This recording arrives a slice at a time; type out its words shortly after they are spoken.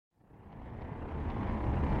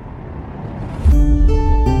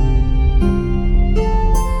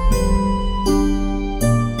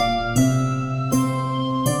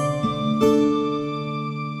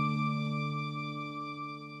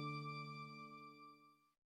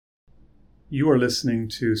You are listening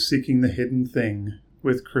to Seeking the Hidden Thing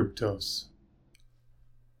with Kryptos.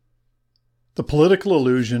 The Political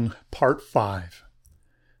Illusion, Part 5.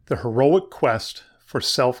 The Heroic Quest for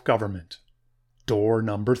Self-Government. Door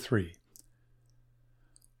number 3.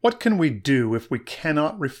 What can we do if we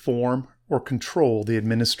cannot reform or control the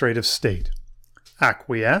administrative state?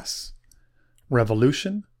 Acquiesce?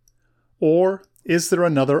 Revolution? Or is there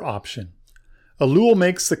another option? Ellul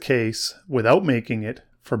makes the case, without making it,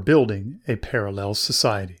 for building a parallel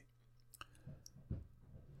society.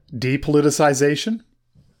 Depoliticization?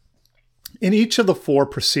 In each of the 4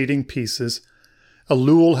 preceding pieces,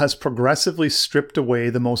 Ellul has progressively stripped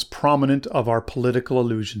away the most prominent of our political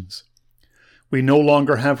illusions. We no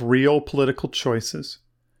longer have real political choices.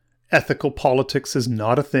 Ethical politics is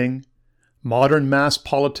not a thing. Modern mass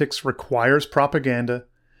politics requires propaganda.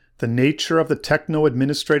 The nature of the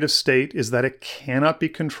techno-administrative state is that it cannot be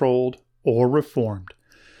controlled or reformed.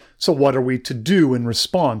 So what are we to do in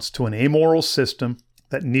response to an amoral system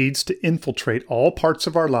that needs to infiltrate all parts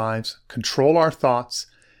of our lives, control our thoughts,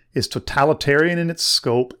 is totalitarian in its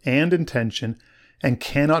scope and intention, and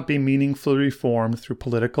cannot be meaningfully reformed through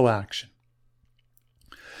political action?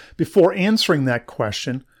 Before answering that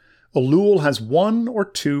question, Ellul has 1 or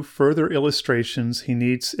 2 further illusions he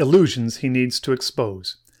needs to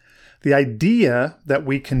expose. The idea that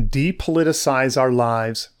we can depoliticize our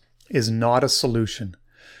lives is not a solution.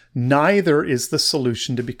 Neither is the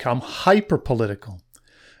solution to become hyper-political.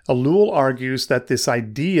 Ellul argues that this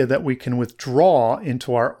idea that we can withdraw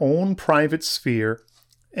into our own private sphere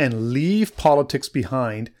and leave politics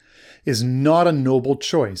behind is not a noble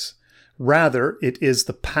choice. Rather, it is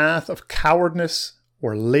the path of cowardice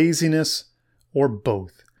or laziness or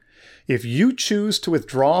both. If you choose to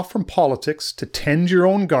withdraw from politics to tend your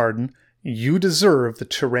own garden, you deserve the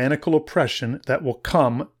tyrannical oppression that will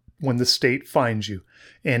come when the state finds you,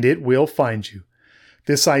 and it will find you.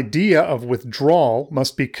 This idea of withdrawal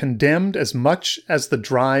must be condemned as much as the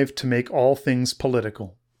drive to make all things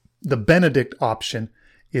political. The Benedict option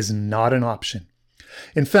is not an option.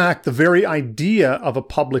 In fact, the very idea of a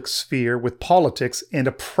public sphere with politics and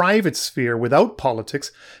a private sphere without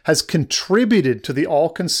politics has contributed to the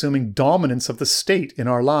all-consuming dominance of the state in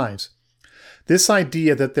our lives. This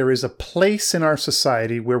idea that there is a place in our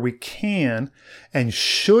society where we can and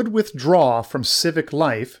should withdraw from civic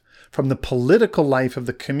life, from the political life of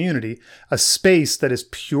the community, a space that is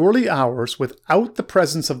purely ours without the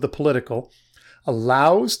presence of the political,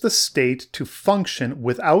 allows the state to function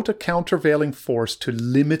without a countervailing force to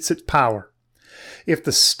limit its power. If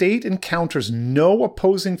the state encounters no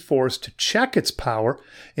opposing force to check its power,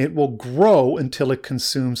 it will grow until it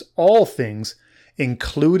consumes all things,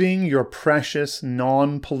 including your precious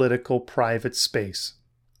non-political private space.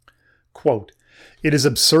 Quote, "It is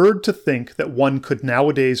absurd to think that one could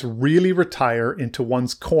nowadays really retire into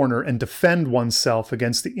one's corner and defend oneself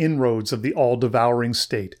against the inroads of the all-devouring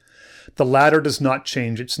state. The latter does not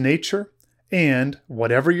change its nature, and,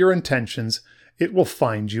 whatever your intentions, it will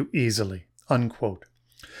find you easily." Unquote.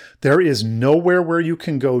 There is nowhere where you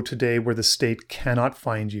can go today where the state cannot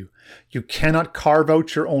find you. You cannot carve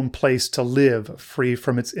out your own place to live free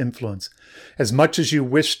from its influence. As much as you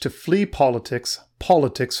wish to flee politics,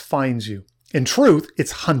 politics finds you. In truth,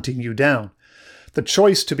 it's hunting you down. The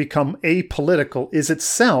choice to become apolitical is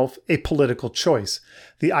itself a political choice.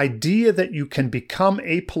 The idea that you can become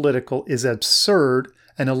apolitical is absurd,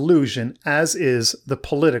 an illusion, as is the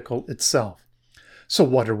political itself. So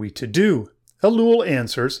what are we to do? Ellul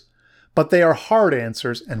answers, but they are hard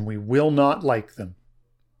answers and we will not like them.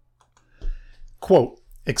 Quote,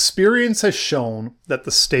 "Experience has shown that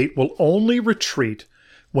the state will only retreat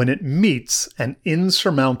when it meets an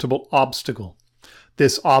insurmountable obstacle.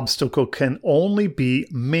 This obstacle can only be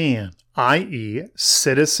man, i.e.,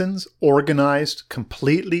 citizens organized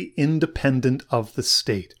completely independent of the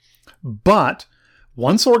state. But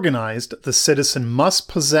once organized, the citizen must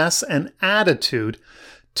possess an attitude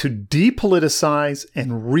to depoliticize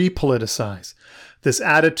and repoliticize. This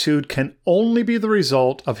attitude can only be the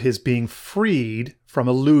result of his being freed from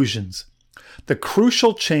illusions. The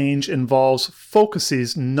crucial change involves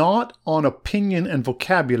focuses not on opinion and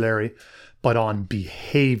vocabulary, but on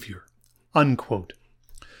behavior." Unquote.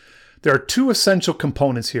 There are 2 essential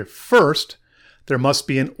components here. First, there must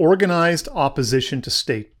be an organized opposition to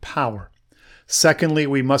state power. Secondly,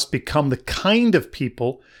 we must become the kind of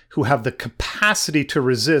people who have the capacity to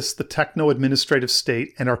resist the techno-administrative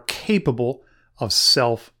state and are capable of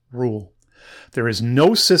self-rule. There is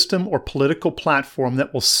no system or political platform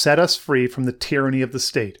that will set us free from the tyranny of the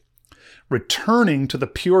state. Returning to the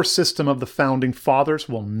pure system of the Founding Fathers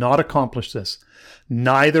will not accomplish this.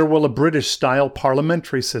 Neither will a British-style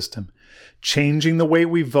parliamentary system. Changing the way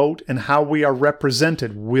we vote and how we are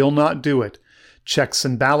represented will not do it. Checks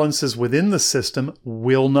and balances within the system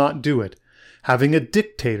will not do it. Having a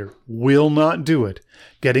dictator will not do it.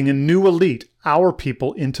 Getting a new elite, our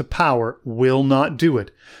people, into power will not do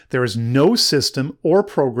it. There is no system or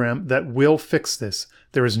program that will fix this.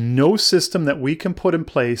 There is no system that we can put in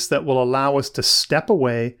place that will allow us to step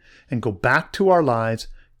away and go back to our lives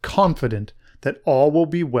confident that all will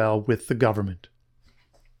be well with the government.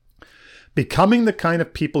 Becoming the kind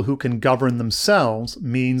of people who can govern themselves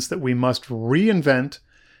means that we must reinvent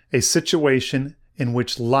a situation in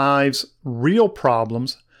which lives' real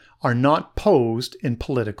problems are not posed in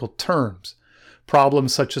political terms.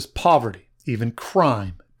 Problems such as poverty, even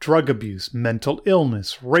crime, drug abuse, mental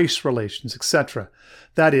illness, race relations, etc.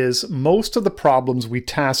 That is, most of the problems we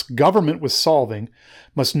task government with solving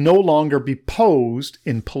must no longer be posed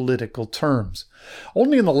in political terms.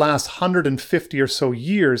 Only in the last 150 or so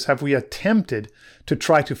years have we attempted to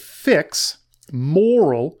try to fix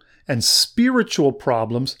moral and spiritual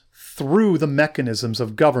problems through the mechanisms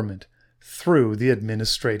of government, through the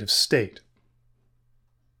administrative state.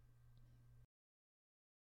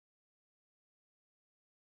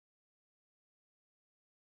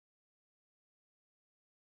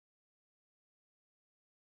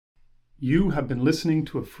 You have been listening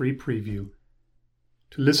to a free preview.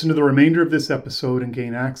 To listen to the remainder of this episode and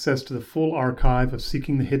gain access to the full archive of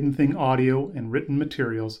Seeking the Hidden Thing audio and written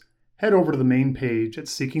materials, head over to the main page at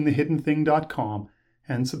seekingthehiddenthing.com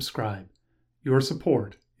and subscribe. Your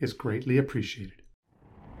support is greatly appreciated.